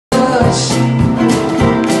much.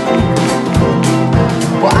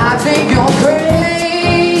 Well, I think you're crazy.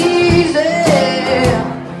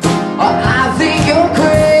 I think you're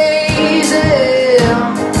crazy.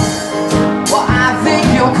 Well, I think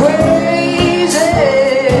you're crazy.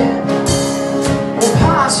 Well,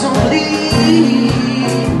 possibly.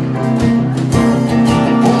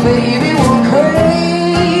 Well, maybe we're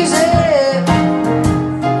crazy.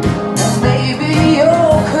 Well, maybe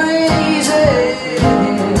you're crazy.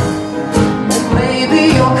 Well, maybe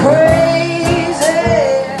you're crazy.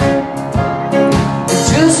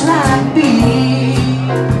 Just like me.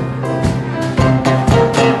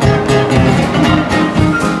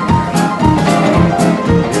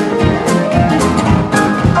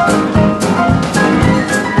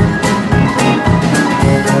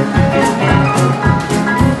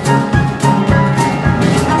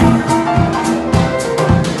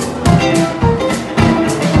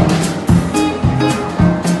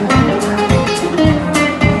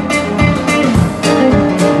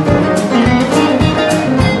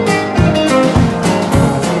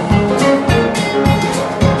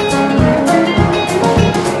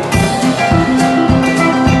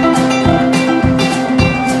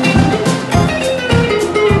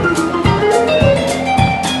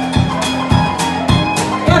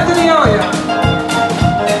 Arya.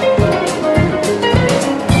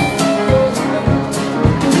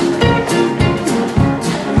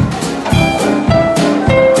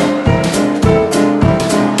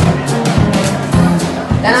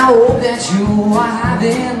 And I hope that you are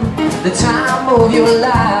having the time of your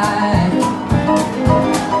life.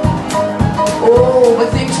 Oh, but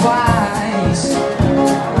think twice.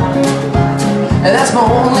 And that's my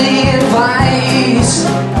only advice.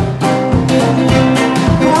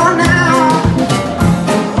 Come on now.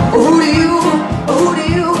 Who do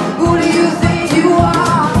you think you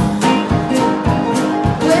are?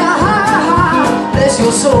 Well, bless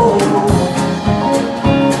your soul.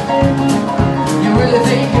 You really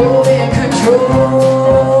think you're in control?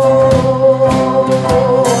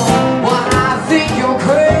 Well, I think you're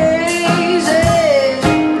crazy.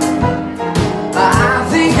 I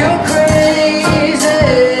think you're crazy.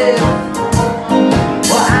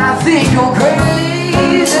 Well, I think you're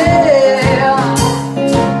crazy.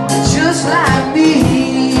 Just like me.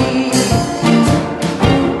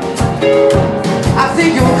 I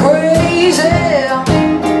think you're crazy.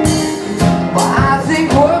 Well, I think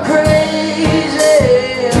we're crazy.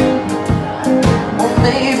 Or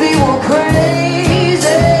maybe we're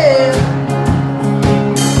crazy.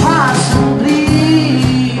 Possibly.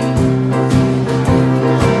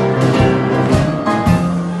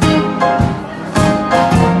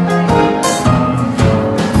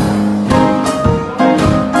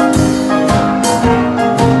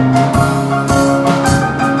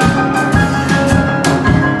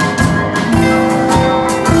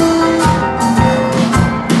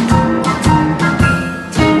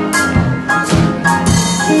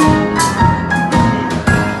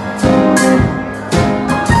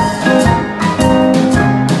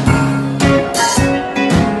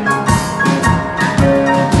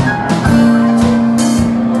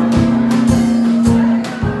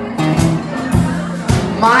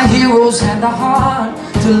 My heroes had the heart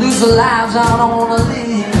to lose their lives out on a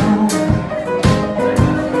limb.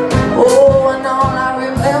 Oh, and all I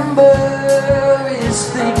remember is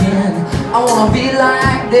thinking I wanna be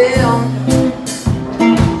like them.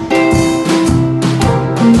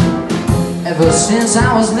 Ever since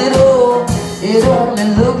I was little, it only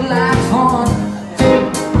looked like fun.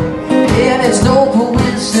 And it's no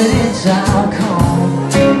coincidence I'll come.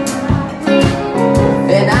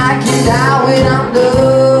 And I can die when I'm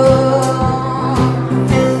done.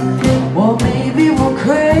 Well, maybe we're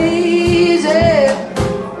crazy.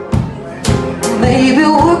 Maybe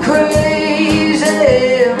we're crazy.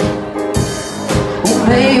 Well,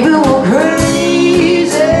 maybe we're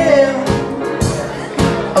crazy.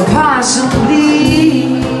 Possibly.